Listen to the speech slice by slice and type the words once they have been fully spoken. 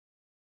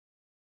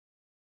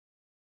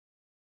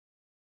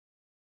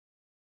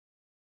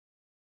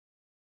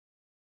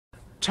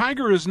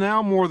Tiger is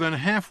now more than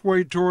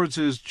halfway towards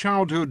his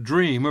childhood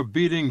dream of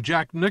beating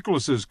Jack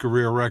Nicklaus's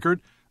career record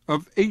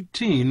of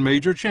 18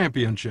 major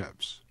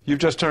championships. You've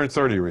just turned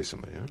 30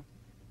 recently,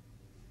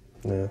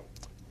 huh?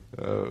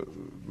 Yeah.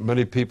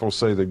 Many people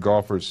say that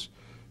golfers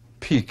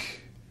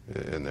peak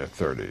in their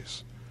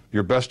 30s.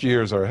 Your best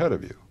years are ahead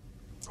of you.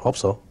 Hope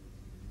so.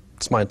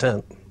 It's my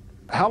intent.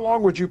 How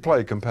long would you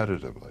play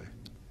competitively?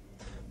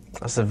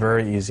 That's a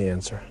very easy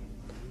answer.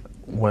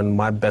 When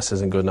my best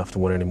isn't good enough to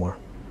win anymore,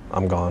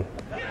 I'm gone.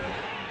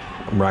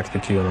 I'm racked the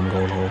queue and I'm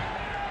going home.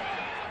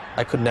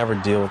 I could never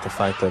deal with the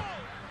fact that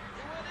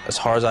as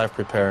hard as I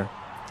prepare,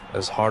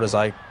 as hard as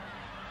I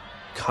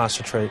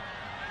concentrate,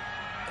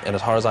 and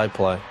as hard as I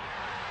play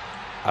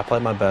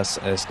my best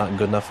and it's not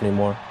good enough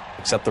anymore.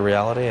 Accept the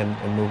reality and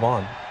move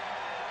on.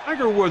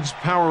 Tiger Woods'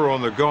 power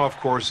on the golf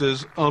course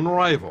is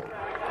unrivaled.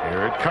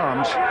 Here it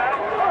comes.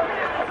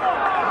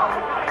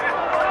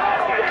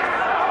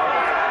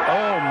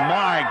 Oh,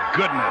 my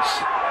goodness.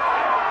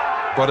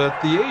 But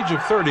at the age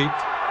of 30,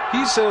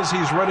 he says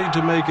he's ready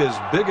to make as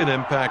big an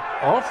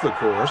impact off the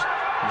course,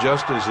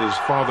 just as his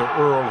father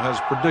Earl has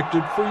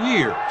predicted for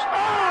years.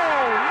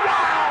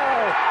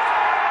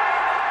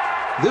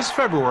 This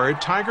February,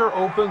 Tiger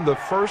opened the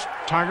first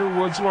Tiger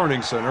Woods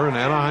Learning Center in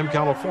Anaheim,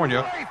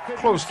 California,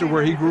 close to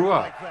where he grew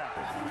up.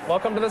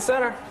 Welcome to the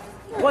center.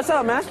 What's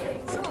up, man?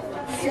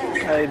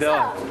 How you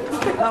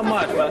doing? Not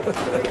much, but...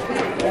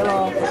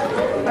 Hello.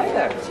 Hey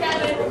there.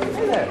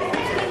 Hey there.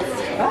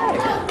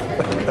 Hi.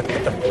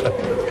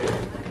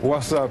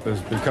 What's up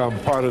has become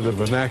part of the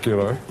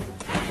vernacular.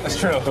 That's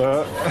true.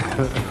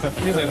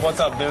 Usually it's, what's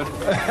up, dude?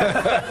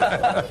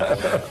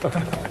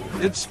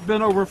 It's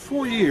been over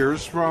 4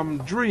 years from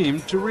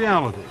dream to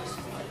reality.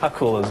 How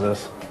cool is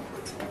this?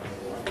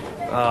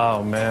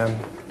 Oh, man.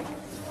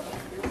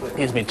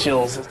 Gives me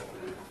chills.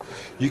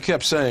 You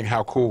kept saying,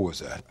 how cool was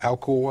that? How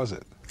cool was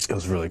it? It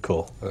was really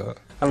cool.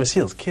 I mean, see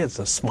those kids,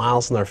 the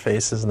smiles on their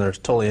faces, and they're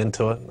totally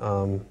into it.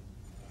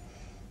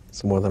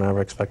 It's more than I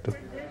ever expected.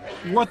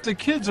 What the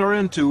kids are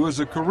into is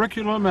a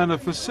curriculum and a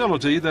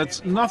facility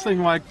that's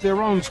nothing like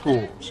their own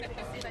schools.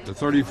 The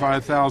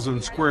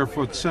 35,000 square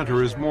foot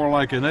center is more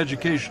like an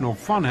educational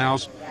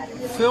funhouse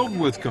filled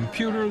with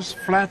computers,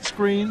 flat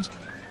screens,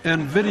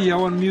 and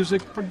video and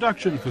music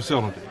production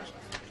facilities.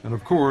 And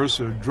of course,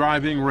 a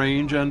driving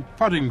range and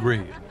putting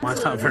green.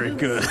 Mine's not very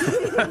good.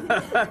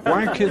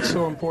 Why are kids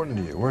so important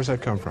to you? Where's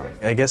that come from?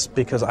 I guess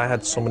because I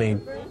had so many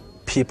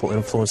people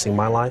influencing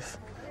my life,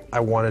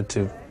 I wanted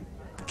to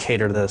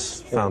cater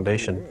this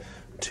foundation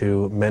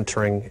to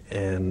mentoring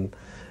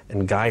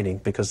and guiding,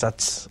 because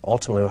that's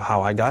ultimately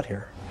how I got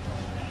here.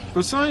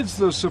 Besides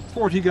the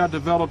support he got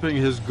developing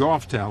his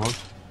golf talent,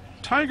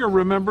 Tiger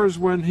remembers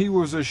when he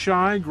was a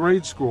shy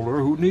grade schooler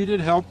who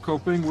needed help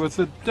coping with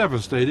a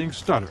devastating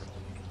stutter.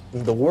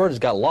 The words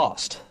got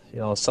lost,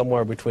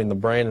 somewhere between the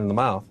brain and the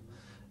mouth,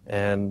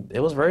 and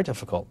it was very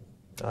difficult.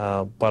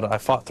 But I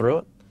fought through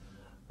it.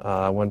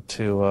 I went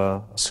to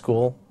a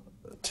school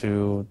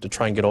to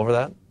try and get over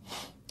that,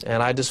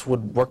 and I just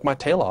would work my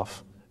tail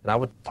off, and I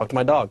would talk to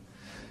my dog.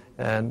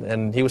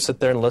 And he would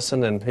sit there and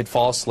listen, and he'd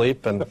fall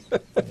asleep, and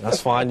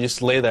that's fine,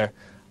 just lay there.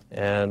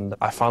 And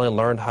I finally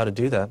learned how to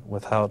do that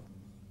without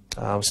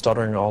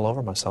stuttering all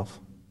over myself.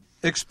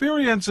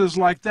 Experiences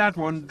like that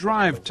one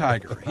drive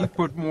Tiger. He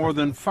put more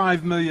than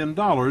 $5 million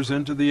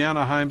into the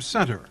Anaheim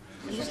Center,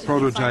 a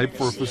prototype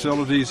for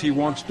facilities he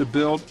wants to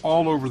build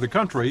all over the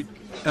country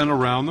and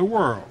around the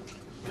world.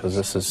 Because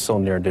this is so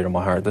near and dear to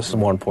my heart. This is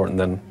more important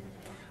than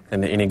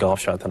any golf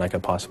shot that I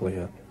could possibly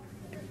hit.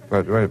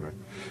 But wait a minute.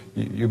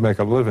 You make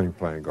a living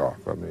playing golf.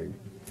 I mean,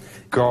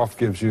 golf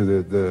gives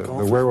you the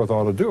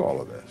wherewithal to do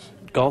all of this.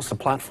 Golf's the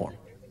platform.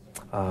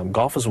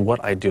 Golf is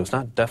what I do. It's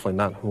definitely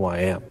not who I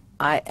am.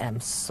 I am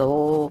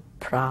so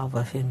proud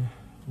of him,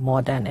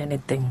 more than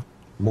anything.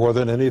 More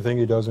than anything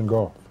he does in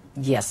golf?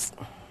 Yes.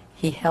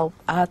 He helped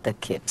other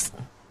kids.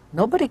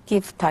 Nobody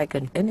gives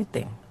Tiger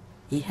anything.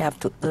 He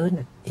have to earn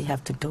it. He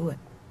have to do it.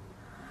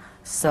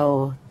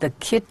 So the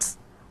kids,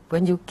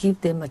 when you give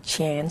them a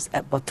chance,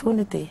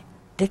 opportunity,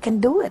 they can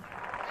do it.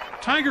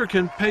 Tiger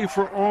can pay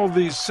for all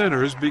these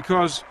centers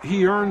because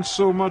he earns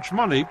so much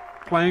money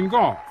playing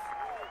golf.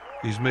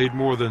 He's made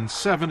more than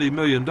 $70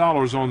 million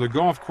on the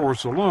golf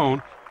course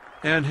alone,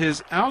 and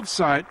his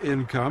outside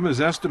income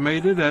is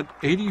estimated at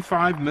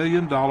 $85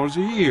 million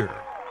a year.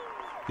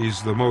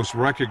 He's the most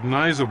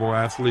recognizable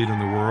athlete in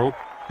the world.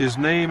 His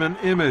name and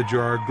image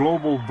are a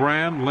global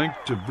brand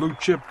linked to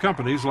blue-chip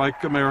companies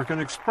like American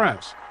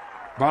Express.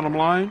 Bottom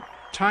line,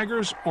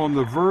 Tiger's on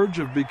the verge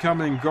of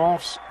becoming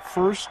golf's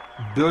first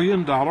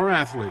billion-dollar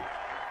athlete.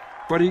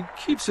 But he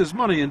keeps his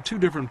money in two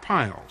different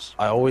piles.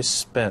 I always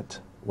spent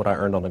what I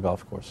earned on the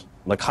golf course.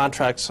 The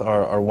contracts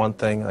are one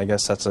thing. I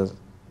guess that's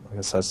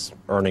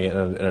earning it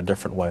in a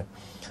different way.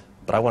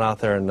 But I went out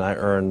there and I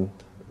earned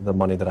the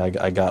money that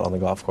I got on the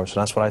golf course,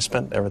 and that's what I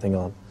spent everything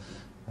on.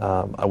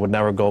 I would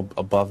never go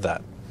above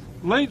that.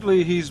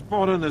 Lately, he's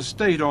bought an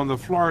estate on the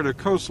Florida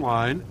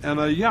coastline and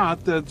a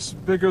yacht that's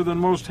bigger than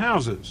most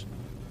houses.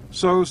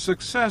 So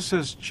success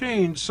has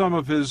changed some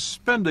of his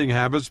spending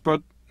habits,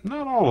 but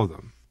not all of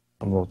them.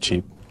 I'm a little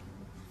cheap.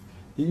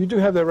 You do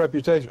have that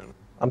reputation.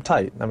 I'm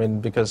tight. I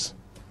mean, because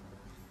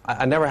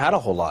I never had a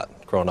whole lot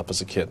growing up as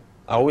a kid.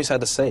 I always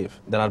had to save.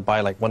 Then I'd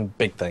buy like one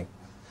big thing,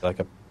 like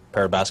a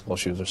pair of basketball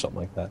shoes or something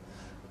like that.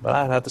 But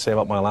I'd have to save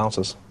up my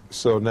allowances.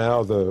 So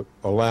now the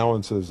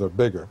allowances are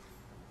bigger,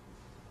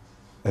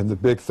 and the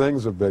big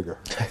things are bigger.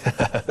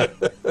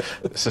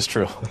 This is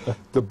true.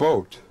 The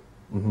boat.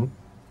 Mm-hmm.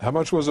 How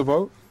much was a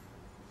boat?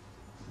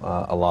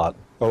 A lot.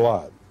 A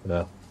lot.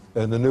 Yeah.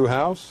 And the new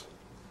house?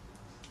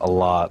 A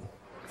lot.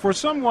 For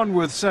someone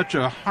with such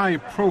a high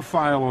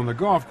profile on the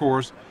golf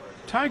course,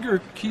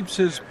 Tiger keeps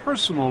his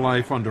personal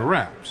life under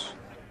wraps.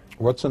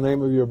 What's the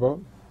name of your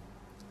boat?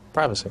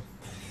 Privacy.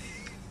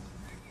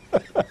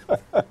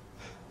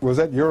 Was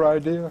that your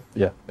idea?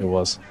 Yeah, it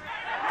was.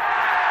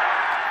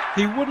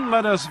 He wouldn't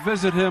let us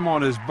visit him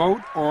on his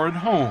boat or at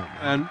home,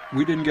 and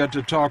we didn't get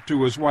to talk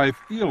to his wife,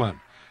 Elin,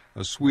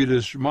 a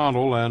Swedish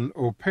model and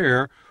au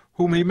pair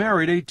whom he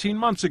married 18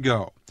 months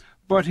ago.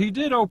 But he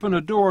did open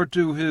a door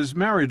to his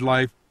married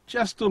life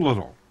just a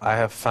little. I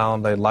have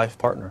found a life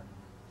partner,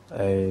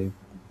 a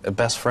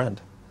best friend.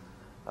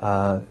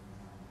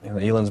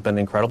 Elin's been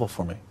incredible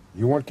for me.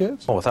 You want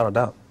kids? Oh, without a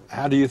doubt.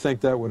 How do you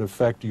think that would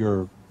affect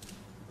your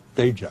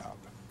day job?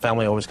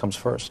 Family always comes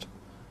first.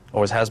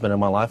 Always has been in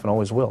my life and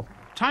always will.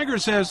 Tiger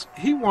says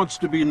he wants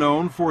to be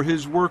known for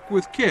his work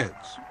with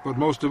kids, but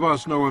most of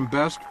us know him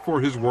best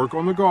for his work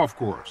on the golf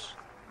course.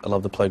 I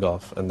love to play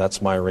golf, and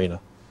that's my arena.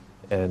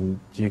 And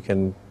you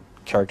can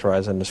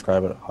characterize it and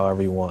describe it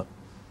however you want.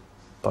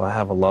 But I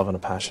have a love and a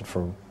passion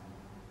for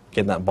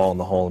getting that ball in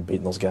the hole and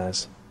beating those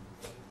guys.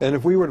 And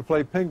if we were to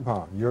play ping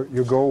pong,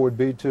 your goal would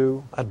be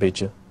to? I'd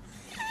beat you.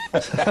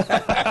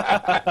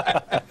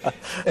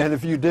 And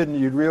if you didn't,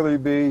 you'd really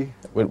be?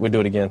 We'd do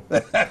it again.